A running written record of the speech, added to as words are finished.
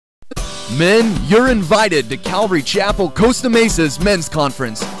Men, you're invited to Calvary Chapel, Costa Mesa's men's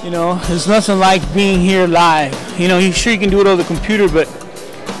conference. You know, there's nothing like being here live. You know, you sure you can do it over the computer, but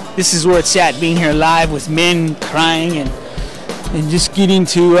this is where it's at, being here live with men crying and just getting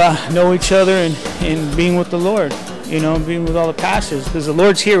to know each other and being with the Lord, you know, being with all the pastors, because the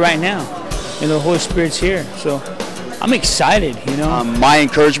Lord's here right now and the Holy Spirit's here. So I'm excited, you know. My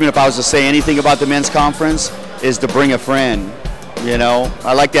encouragement, if I was to say anything about the men's conference, is to bring a friend. You know,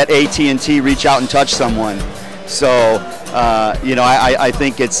 I like that AT&T reach out and touch someone. So, you know, I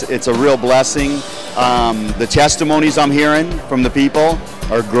think it's a real blessing. The testimonies I'm hearing from the people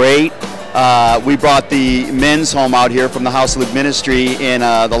are great. We brought the men's home out here from the House of Luke Ministry, and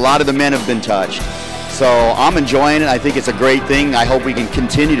a lot of the men have been touched. So I'm enjoying it. I think it's a great thing. I hope we can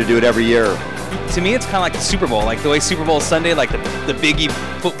continue to do it every year. To me, it's kind of like the Super Bowl, like the way Super Bowl Sunday, like the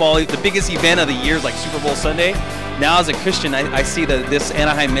biggest event of the year is like Super Bowl Sunday. Now as a Christian, I see that this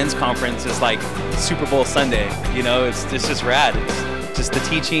Anaheim Men's Conference is like Super Bowl Sunday. You know, it's just rad. It's just the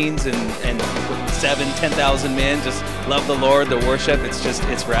teachings and 7,000-10,000 men just love the Lord, the worship.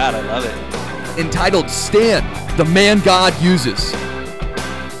 It's rad. I love it. Entitled Stand, the Man God Uses.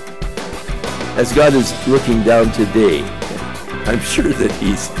 As God is looking down today, I'm sure that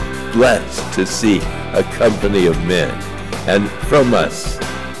He's blessed to see a company of men. And from us,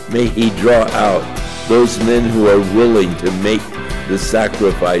 may He draw out those men who are willing to make the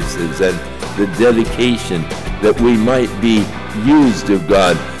sacrifices and the dedication that we might be used of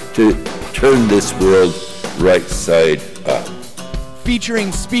God to turn this world right side up.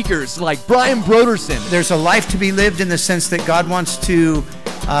 Featuring speakers like Brian Broderson. There's a life to be lived in the sense that God wants to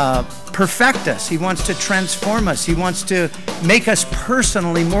perfect us. He wants to transform us. He wants to make us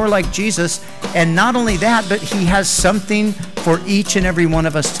personally more like Jesus. And not only that, but He has something for each and every one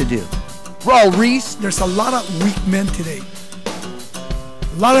of us to do. Raul Reese. There's a lot of weak men today.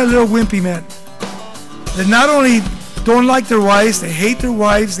 A lot of little wimpy men that not only don't like their wives, they hate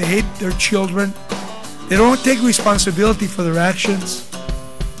their children. They don't take responsibility for their actions.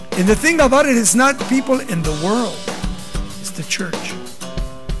 And the thing about it is not people in the world, it's the church.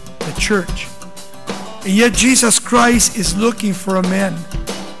 The church. And yet Jesus Christ is looking for a man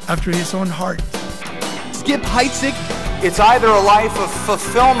after His own heart. Skip Heitzig. It's either a life of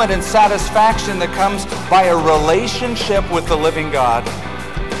fulfillment and satisfaction that comes by a relationship with the living God,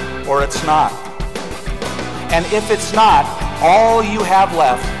 or it's not. And if it's not, all you have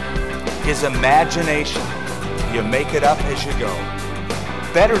left is imagination. You make it up as you go.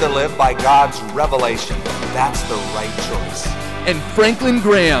 Better to live by God's revelation. That's the right choice. And Franklin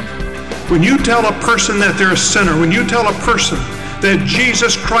Graham. When you tell a person that they're a sinner, when you tell a person that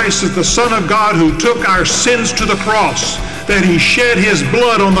Jesus Christ is the Son of God who took our sins to the cross, that He shed His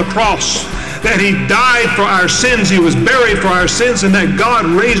blood on the cross, that He died for our sins, He was buried for our sins, and that God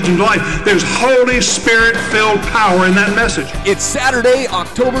raised Him to life. There's Holy Spirit-filled power in that message. It's Saturday,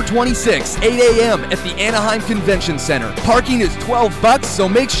 October 26, 8 a.m. at the Anaheim Convention Center. Parking is $12, so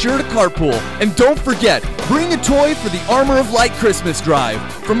make sure to carpool. And don't forget, bring a toy for the Armor of Light Christmas Drive.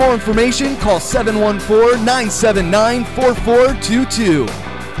 For more information, call 714-979-4422.